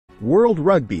World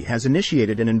Rugby has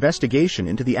initiated an investigation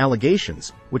into the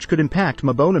allegations, which could impact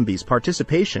Mbonambi's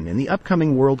participation in the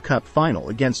upcoming World Cup final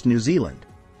against New Zealand.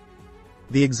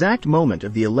 The exact moment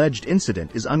of the alleged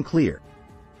incident is unclear.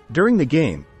 During the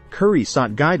game, Curry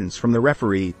sought guidance from the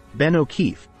referee, Ben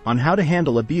O'Keefe, on how to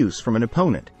handle abuse from an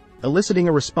opponent, eliciting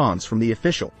a response from the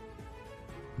official.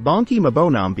 Bongi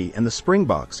Mbonambi and the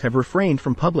Springboks have refrained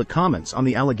from public comments on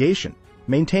the allegation,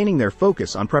 maintaining their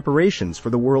focus on preparations for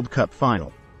the World Cup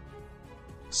final.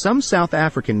 Some South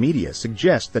African media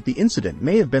suggest that the incident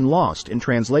may have been lost in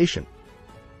translation.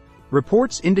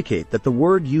 Reports indicate that the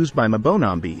word used by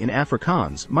Mbonambi in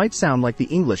Afrikaans might sound like the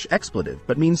English expletive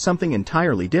but means something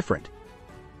entirely different.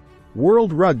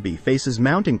 World Rugby faces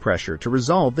mounting pressure to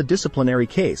resolve the disciplinary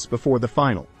case before the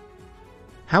final.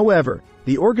 However,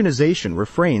 the organization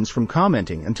refrains from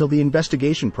commenting until the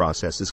investigation process is